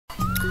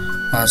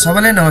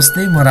सबैलाई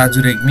नमस्ते। म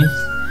राजु रेग्मी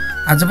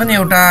आज पनि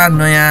एउटा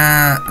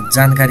नयाँ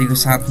जानकारीको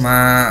साथमा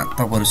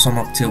तपाईहरु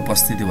समक्ष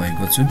उपस्थित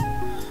भएको छु।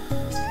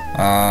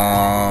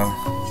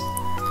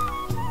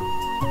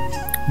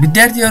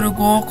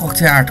 विद्यार्थीहरुको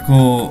कक्षा 8 को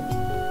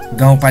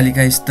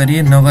गाउँपालिका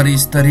स्तरीय नगर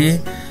स्तरीय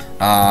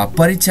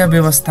परीक्षा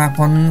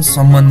व्यवस्थापन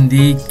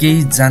सम्बन्धी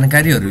केही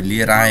जानकारीहरु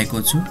लिएर आएको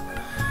छु।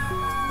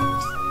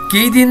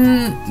 केही दिन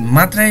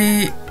मात्रै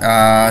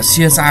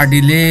Cehrd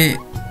ले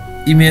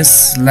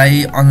इमेज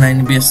लाई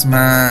अनलाइन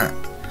बेसमा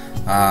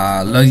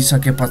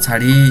लगिसके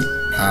पछाडी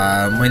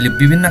मैले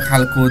विभिन्न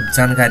खालको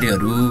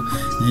जानकारीहरु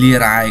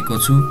लिएर आएको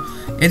छु।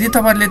 यदि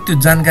तपाईहरुले त्यो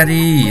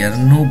जानकारी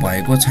हेर्नु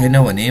भएको छैन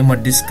भने म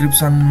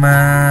डिस्क्रिप्सनमा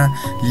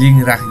लिंक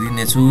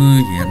राखिदिने छु,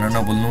 हेर्न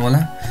नभुल्नु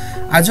होला।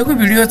 आजको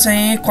भिडियो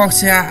चाहिँ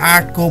कक्षा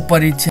 8 को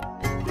परीक्षा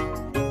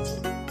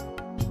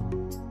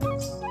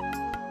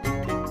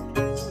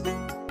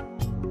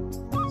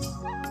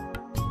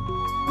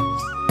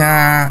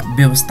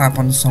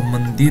व्यवस्थापन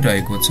सम्बन्धी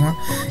रहेको छ।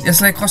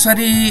 यसलाई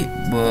कसरी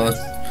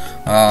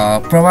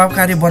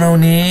प्रभावकारी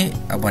बनाउने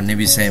भन्ने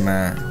विषयमा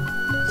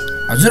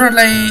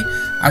हजुरहरुलाई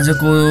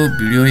आजको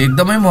भिडियो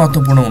एकदमै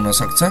महत्त्वपूर्ण हुन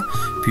सक्छ।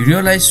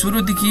 भिडियोलाई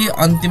सुरुदेखि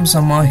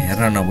अन्तिमसम्म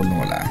हेर्न नभुल्नु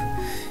होला।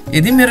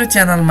 यदि मेरो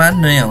च्यानलमा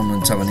नयाँ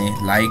हुनुहुन्छ भने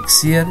लाइक,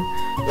 शेयर,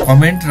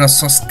 कमेन्ट र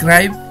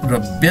सब्स्क्राइब र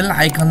बेल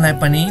आइकनलाई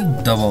पनि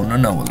दबाउन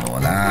नभुल्नु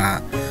होला।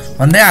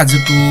 भन्दै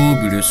आजको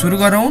भिडियो सुरु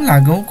गरौँ।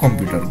 लागौं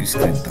कम्प्युटरको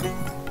स्क्रिनतर्फ।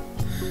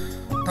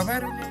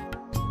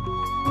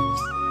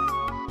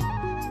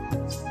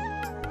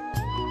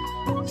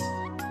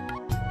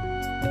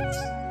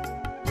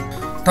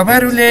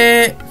 तपाईहरुले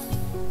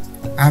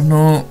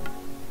आफ्नो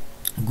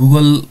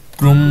गुगल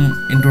क्रोम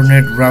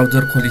इन्टरनेट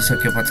ब्राउजर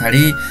खोलिसके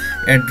पछाडी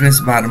एड्रेस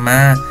बारमा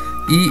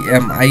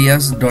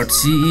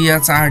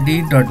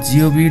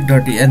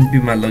emis.cehrd.gov.np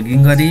मा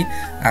लगइन गरी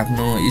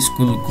आफ्नो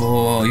स्कुलको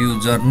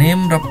युजर नेम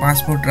र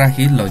पासवर्ड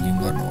राखी लगइन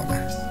गर्नु होला।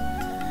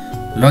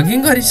 लगइन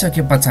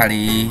गरिसके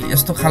पछाडी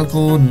यस्तो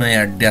खालको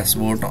नयाँ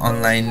ड्याशबोर्ड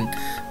अनलाइन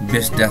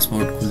बेस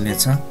ड्याशबोर्ड खुल्ने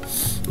छ।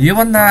 यो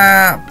भन्दा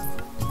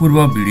पूर्व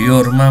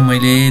भिडियोहरुमा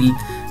मैले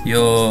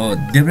यो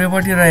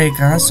देब्रेपट्टि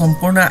रहेका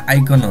सम्पूर्ण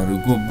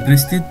आइकनहरुको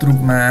विस्तृत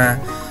रूपमा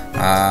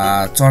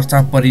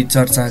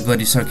परिचर्चा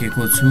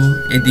गरिसकेको छु।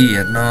 यदि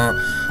हेर्न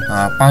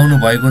पाउनु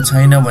भएको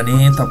छैन भने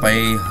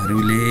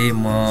तपाईहरुले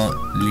म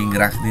लिंक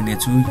राखिदिने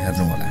छु,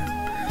 हेर्नु होला।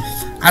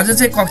 आज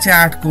चाहिँ कक्षा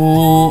 8 को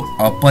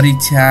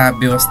परीक्षा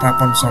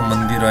व्यवस्थापन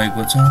सम्बन्धी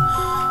रहेको छ।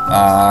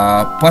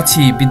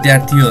 पछि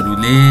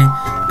विद्यार्थीहरुले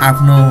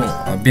आफ्नो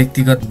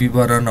व्यक्तिगत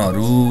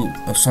विवरणहरु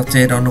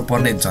सच्याइरहनु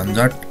पर्ने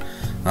झन्झट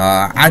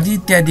आदि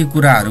इत्यादि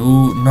कुराहरु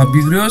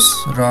नबिग्रियोस्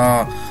र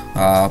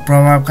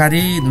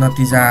प्रभावकारी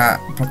नतिजा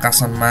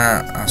प्रकाशनमा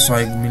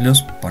सहयोग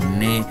मिलोस्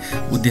भन्ने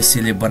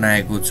उद्देश्यले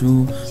बनाएको छु।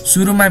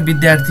 सुरुमा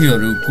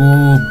विद्यार्थीहरुको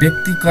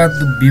व्यक्तिगत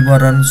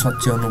विवरण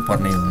सच्याउनु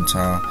पर्ने हुन्छ।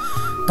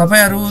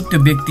 तपाईहरु त्यो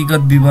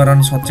व्यक्तिगत विवरण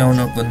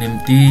सच्याउनको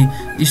निम्ति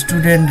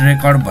स्टुडेन्ट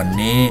रेकर्ड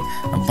भन्ने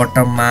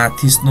बटनमा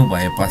थिच्नु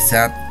भए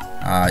पश्चात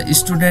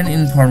स्टुडेन्ट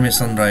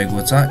इन्फर्मेसन रहेको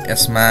छ,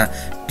 यसमा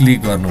क्लिक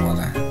गर्नु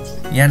होला।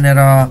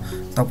 यहाँनेर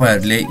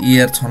तपाईहरुले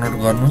इयर छनौट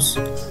गर्नुस्,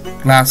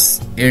 क्लास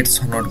 8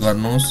 छनौट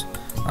गर्नुस्,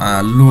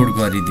 लोड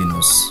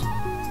गरिदिनुस्।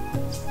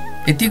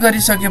 यति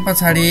गरिसके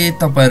पछाडी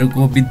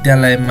तपाईहरुको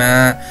विद्यालयमा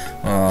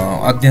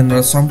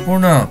अध्ययनरत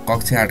सम्पूर्ण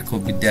कक्षा 8 को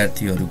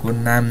विद्यार्थीहरुको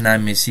नाम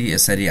नामेसी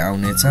यसरी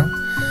आउनेछ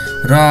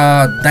र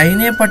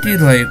दाहिनेपट्टि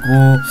रहेको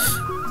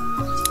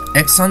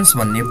एक्सन्स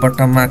भन्ने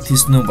बटनमा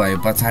थिच्नु भए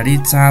पछाडी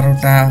 4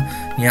 वटा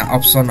यहाँ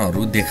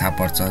अप्सनहरु देखा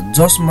पर्छ,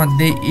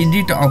 जसमध्ये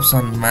एडिट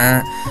अप्सनमा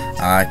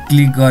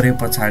क्लिक गरे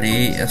पछाडी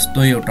यस्तो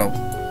एउटा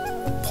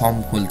फर्म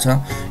खुल्छ।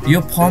 यो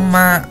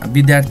फर्ममा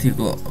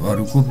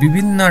विद्यार्थीहरुको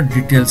विभिन्न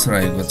डिटेल्स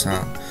रहेको छ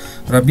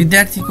र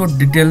विद्यार्थीको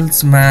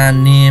डिटेल्समा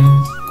नेम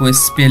को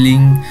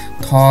स्पेलिङ,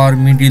 थर,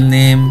 मिडल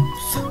नेम,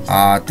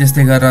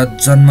 त्यस्तै गरेर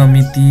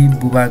जन्ममिति,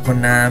 बुबाको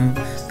नाम,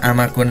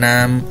 आमाको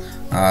नाम,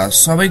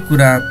 सबै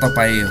कुरा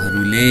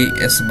तपाईहरुले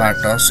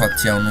यसबाट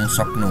सच्याउनु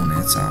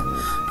सक्नुहुनेछ।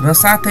 र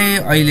साथै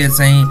अहिले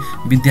चाहिँ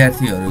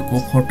विद्यार्थीहरुको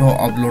फोटो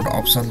अपलोड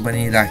अप्सन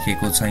पनि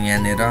राखेको छ।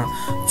 यहाँनेर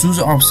चुज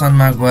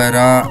अप्सनमा गएर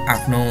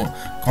आफ्नो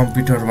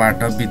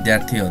कम्प्युटरबाट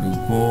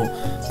विद्यार्थीहरुको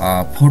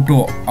फोटो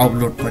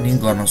अपलोड पनि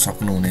गर्न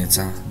सक्नुहुनेछ।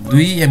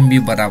 2 MB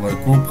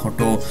बराबरको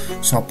फोटो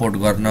सपोर्ट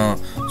गर्न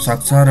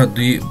सक्छ र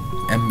 2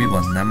 MB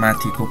भन्दा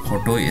माथिको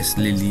फोटो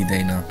यसले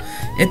लिँदैन।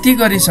 यति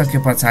गरिसके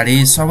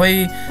पछाडी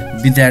सबै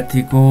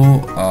विद्यार्थीको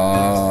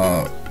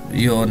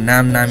यो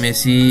नाम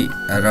नामेसी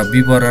र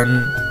विवरण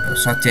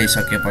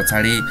सच्याइसके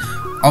पछाडी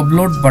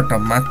अपलोड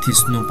बटनमा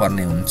थिच्नु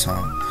पर्ने हुन्छ।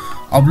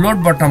 अपलोड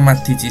बटनमा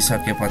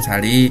थिचिसके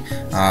पछाडी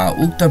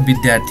उक्त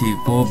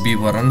विद्यार्थीको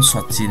विवरण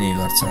सच्याइने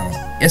गर्छ।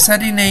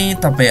 यसरी नै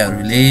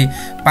तपाईहरुले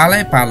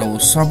पालै पालो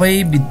सबै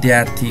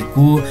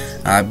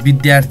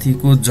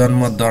विद्यार्थीको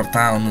जन्म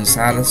दर्ता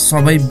अनुसार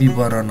सबै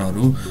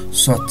विवरणहरु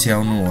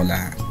सच्याउनु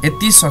होला।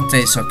 यति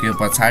सच्याइसके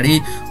पछाडी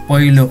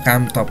पहिलो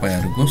काम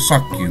तपाईहरुको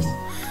सकियो।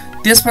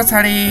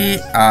 त्यसपछि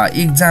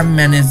एक्जाम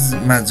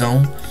म्यानेजमा जाउँ।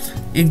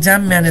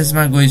 एक्जाम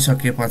म्यानेजमा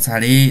गइसके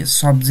पछाडी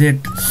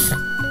सब्जेक्ट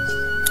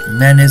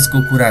म्यानेजको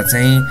कुरा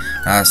चाहिँ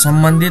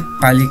सम्बन्धित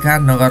पालिका,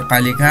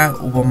 नगरपालिका,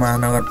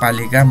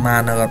 उपमहानगरपालिका,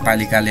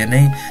 महानगरपालिकाले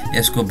नै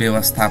यसको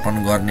व्यवस्थापन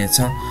गर्नेछ।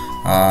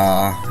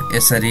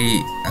 यसरी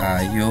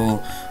यो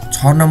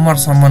 6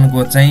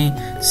 नम्बरसम्मको चाहिँ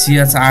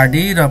CHRD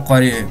र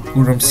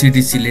करिकुलम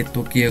CDCले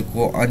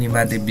तोकिएको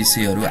अनिवार्य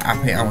विषयहरू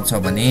आफै आउँछ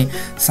भने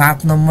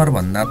 7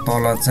 नम्बरभन्दा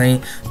तल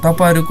चाहिँ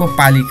तपाईहरूको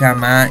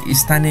पालिकामा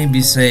स्थानीय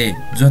विषय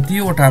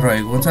जतिवटा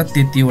रहेको छ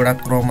त्यतिवटा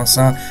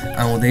क्रमशः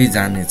आउँदै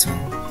जानेछ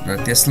र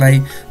त्यसलाई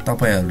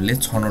तपाईहरूले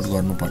छनौट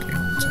गर्नुपर्ने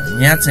हुन्छ।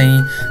 यहाँ चाहिँ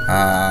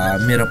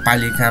मेरो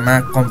पालिकामा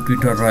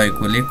कम्प्युटर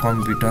रहेकोले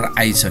कम्प्युटर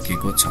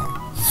आइसकेको छ।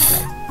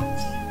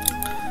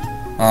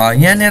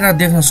 यहाँनिर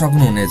देख्न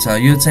सक्नुहुनेछ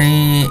यो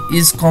चाहिँ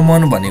इज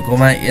कमन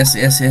भनेकोमा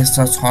SSS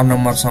छ 6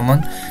 नम्बरसम्म।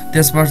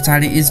 त्यस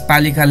पछाडि इज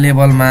पालिका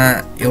लेभलमा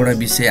एउटा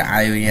विषय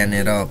आयो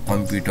यहाँनिर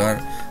कम्प्युटर,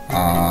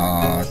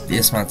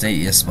 यसमा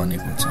चाहिँ यस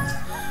भनेको छ।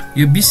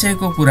 यो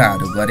विषयको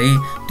कुराहरू गरे।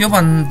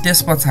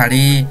 त्यस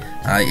पछाडि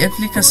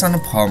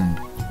एप्लिकेसन फर्म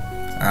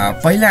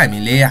पहिला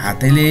हामीले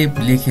हातैले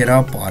लेखेर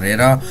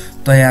भरेर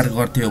तयार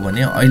गर्थ्यौँ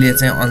भने अहिले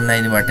चाहिँ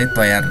अनलाइनबाटै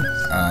तयार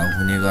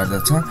हुने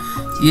गर्दछ।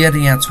 इयर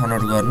यहाँ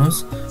छनौट गर्नुहोस्,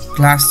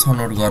 क्लास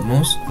छनौट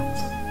गर्नुहोस्,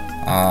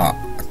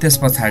 त्यस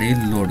पछाडि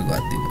लोड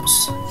गरिदिनुहोस्।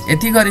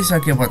 यति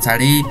गरिसके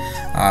पछाडि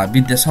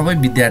सबै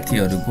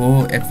विद्यार्थीहरूको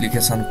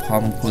एप्लिकेसन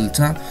फर्म खुल्छ।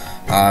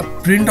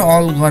 प्रिन्ट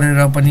अल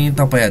गरेर पनि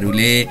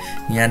तपाईहरूले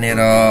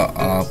यहाँनिर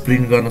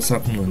प्रिन्ट गर्न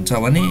सक्नुहुन्छ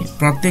भने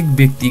प्रत्येक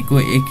व्यक्तिको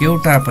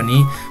एकएवटा पनि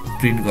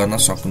प्रिन्ट गर्न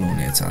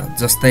सक्नुहुनेछ।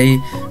 जस्तै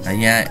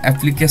यहाँ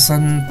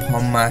एप्लिकेसन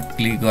फर्ममा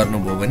क्लिक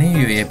गर्नुभयो भने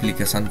यो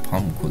एप्लिकेसन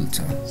फर्म खुल्छ।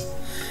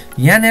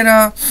 यहाँनिर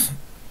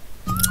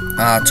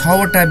 6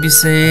 वटा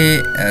विषय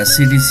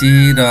CDC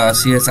र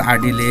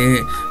CHRDले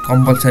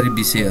कम्पलसरी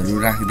विषयहरू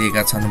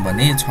राखिदिएका छन्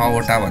भने 6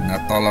 वटा भन्दा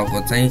तलको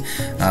चाहिँ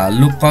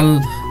लोकल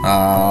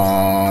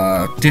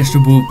टेक्स्ट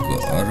बुक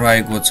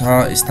रहेको छ,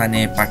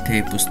 स्थानीय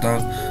पाठ्य पुस्तक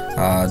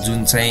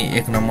जुन चाहिँ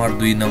 1 नम्बर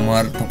 2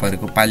 नम्बर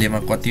तपाईहरूको पालिमा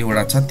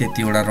कतिवटा छ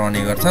त्यतिवटा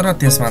रहने गर्छ र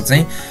त्यसमा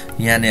चाहिँ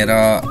यहाँनिर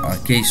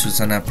केही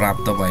सूचना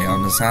प्राप्त भए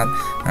अनुसार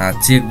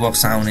चेक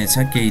बक्स आउनेछ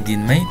केही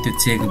दिनमै। त्यो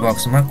चेक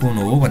बक्समा कुन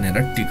हो भनेर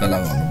टिक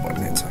लगाउनु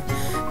पर्नेछ।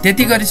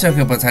 त्यति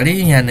गरिसके पछाडि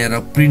यहाँनिर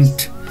प्रिन्ट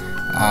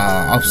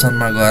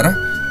अप्सनमा गएर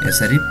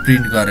यसरी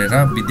प्रिन्ट गरेर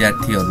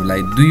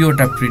विद्यार्थीहरूलाई 2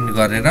 वटा प्रिन्ट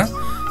गरेर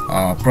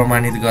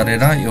प्रमाणित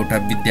गरेर एउटा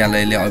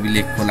विद्यालयले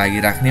अभिलेखको लागि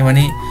राख्ने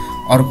भने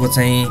अर्को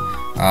चाहिँ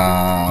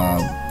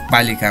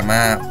पालिकामा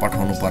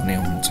पठाउनु पर्ने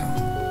हुन्छ।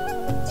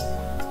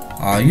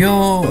 यो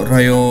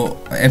रह्यो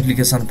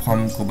एप्लिकेसन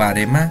फर्मको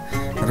बारेमा।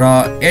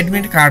 र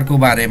एडमिट कार्डको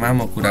बारेमा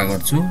म कुरा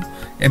गर्छु।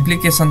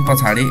 एप्लिकेसन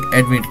पछाडि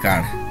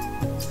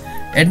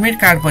एडमिट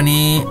कार्ड पनि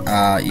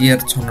इयर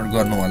छनौट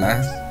गर्नु होला।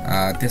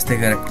 त्यस्तै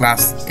गरेर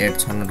क्लास 8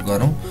 छनौट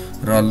गरौँ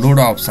र लोड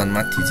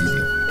अप्सनमा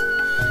थिचिदिउँ।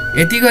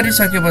 यति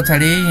गरिसके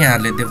पछाडि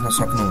यहाँहरूले देख्न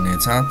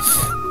सक्नुहुनेछ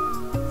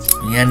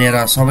यहाँनिर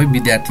सबै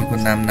विद्यार्थीको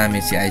नाम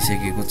नामेसी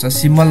आइसकेको छ।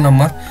 सिम्बल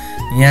नम्बर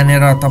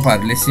यहाँनिर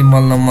तपाईहरूले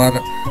सिम्बल नम्बर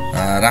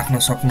राख्न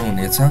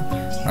सक्नुहुनेछ।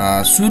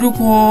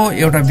 सुरुको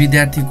एउटा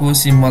विद्यार्थीको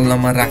सिम्बल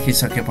नम्बर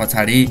राखिसके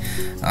पछाडि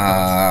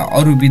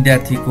अरू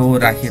विद्यार्थीको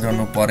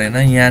राखिरहनु परेन।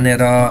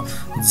 यहाँनिर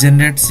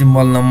जेनेरेट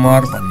सिम्बल नम्बर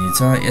भन्ने छ,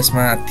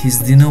 यसमा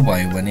थिच्दिनु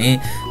भयो भने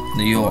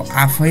यो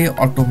आफै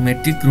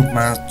अटोमेटिक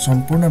रूपमा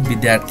सम्पूर्ण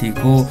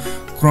विद्यार्थीको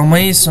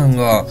क्रमैसँग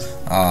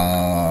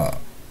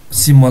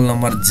सिम्बल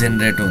नम्बर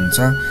जेनेरेट हुन्छ।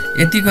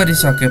 यति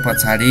गरिसके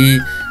पछाडि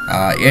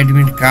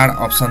एडमिट कार्ड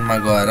अप्सनमा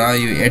गएर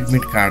यो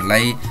एडमिट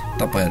कार्डलाई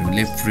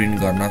तपाईहरूले प्रिन्ट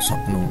गर्न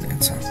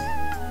सक्नुहुनेछ।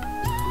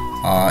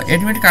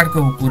 एडमिट कार्डको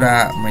कुरा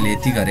मैले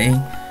यति गरेँ।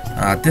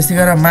 त्यस्तै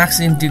गरेर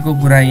मार्क्स इन्ट्रीको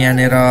कुरा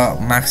यहाँनिर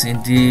मार्क्स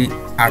इन्ट्री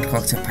 8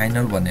 कक्षा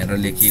फाइनल भनेर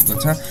लेखिएको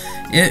छ।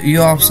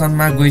 यो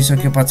अप्सनमा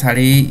गइसके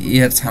पछाडि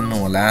इयर छान्नु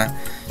होला।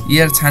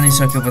 इयर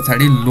छानिसके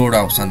पछाडि लोड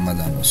अप्सनमा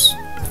जानुहोस्।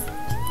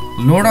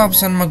 लोड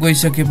अप्सनमा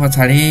गइसके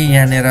पछाडि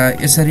यहाँनिर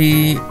यसरी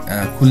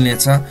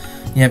खुल्नेछ।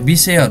 यहाँ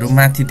विषयहरू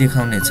माथि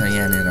देखाउनेछ।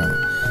 यहाँनिर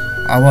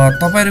अब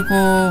तपाईहरूको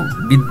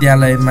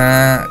विद्यालयमा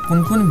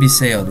कुन कुन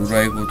विषयहरू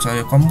रहेको छ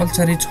यो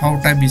कम्पलसरी 6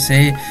 वटा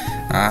विषय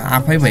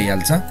आफै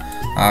भइहाल्छ।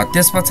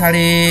 त्यस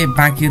पछाडि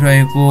बाँकी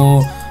रहेको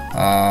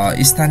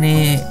स्थानीय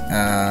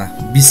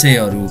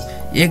विषयहरू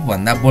 1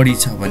 भन्दा बढी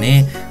छ भने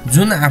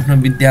जुन आफ्नो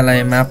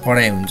विद्यालयमा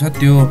पढाइ हुन्छ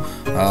त्यो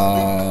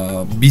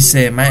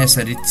विषयमा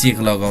यसरी चेक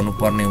लगाउनु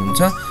पर्ने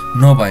हुन्छ,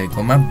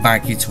 नभएकोमा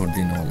बाँकी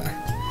छोडिदिनु होला।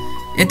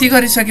 यति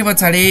गरिसके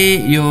पछाडि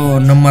यो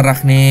नम्बर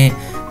राख्ने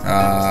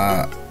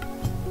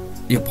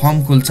यो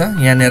फर्म खुल्छ।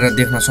 यहाँनिर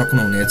देख्न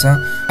सक्नुहुनेछ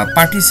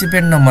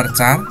पार्टिसिपेन्ट नम्बर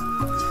 4।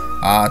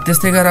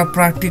 त्यस्तै गरेर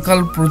प्र्याक्टिकल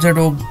प्रोजेक्ट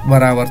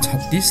बराबर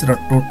 36 र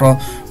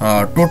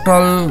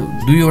टोटल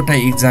 2 वटा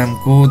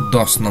इक्जामको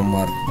 10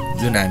 नम्बर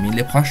जुन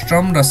हामीले फर्स्ट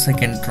टर्म र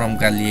सेकेन्ड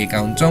टर्मका लिएका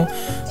हुन्छौँ।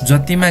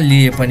 जतिमा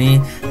लिए पनि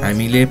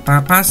हामीले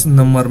 5-5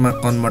 नम्बरमा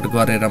कन्भर्ट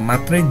गरेर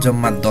मात्रै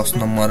जम्मा 10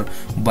 नम्बर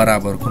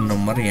बराबरको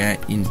नम्बर यहाँ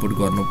इनपुट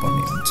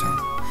गर्नुपर्ने हुन्छ।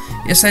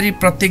 यसरी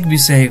प्रत्येक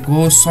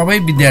विषयको सबै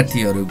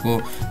विद्यार्थीहरूको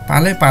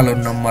पालै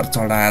नम्बर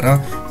चढाएर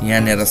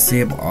यहाँनिर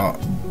सेभ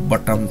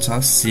बटन छ,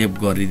 सेभ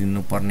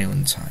गरिदिनु पर्ने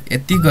हुन्छ।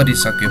 यति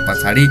गरिसके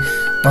पछाडि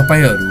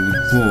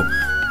तपाईहरूको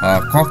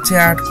कक्षा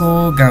 8 को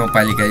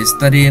गाउँपालिका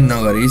स्तरीय,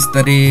 नगर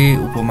स्तरीय,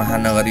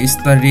 उपमहानगर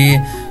स्तरीय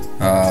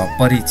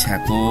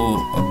परीक्षाको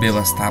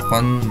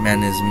व्यवस्थापन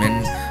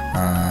म्यानेजमेन्ट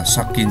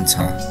सकिन्छ।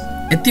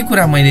 यति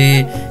कुरा मैले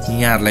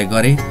यहाँहरूलाई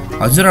गरेँ।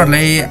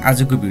 हजुरहरूलाई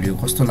आजको भिडियो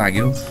कस्तो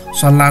लाग्यो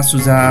सल्लाह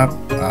सुझाव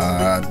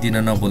दिन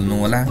नभुल्नु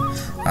होला।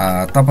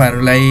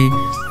 तपाईहरुलाई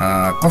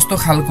कस्तो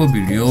खालको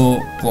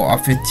भिडियोको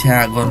अपेक्षा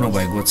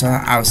गर्नुभएको छ,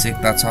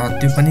 आवश्यकता छ,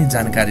 त्यो पनि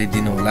जानकारी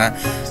दिनु होला।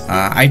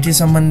 आईटी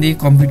सम्बन्धी,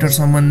 कम्प्युटर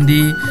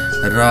सम्बन्धी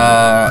र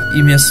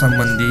इमेज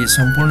सम्बन्धी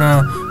सम्पूर्ण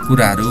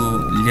कुराहरू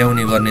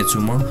ल्याउने गर्नेछु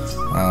म।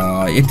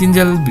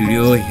 यतिन्जेल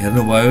भिडियो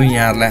हेर्नुभयो,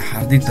 यहाँहरूलाई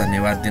हार्दिक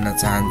धन्यवाद दिन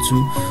चाहन्छु।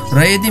 र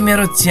यदि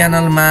मेरो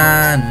च्यानलमा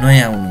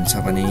नयाँ हुनुहुन्छ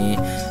भने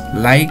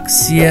लाइक,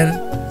 शेयर,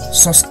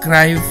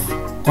 सब्स्क्राइब,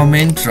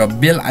 कमेन्ट र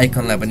बेल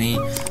आइकनलाई पनि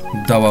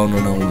दबाउनु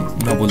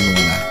नभुल्नु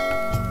होला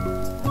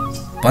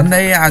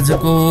भन्दै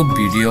आजको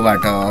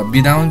भिडियोबाट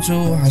बिदा हुन्छु।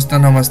 हस्त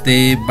नमस्ते,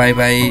 बाई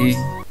बाई।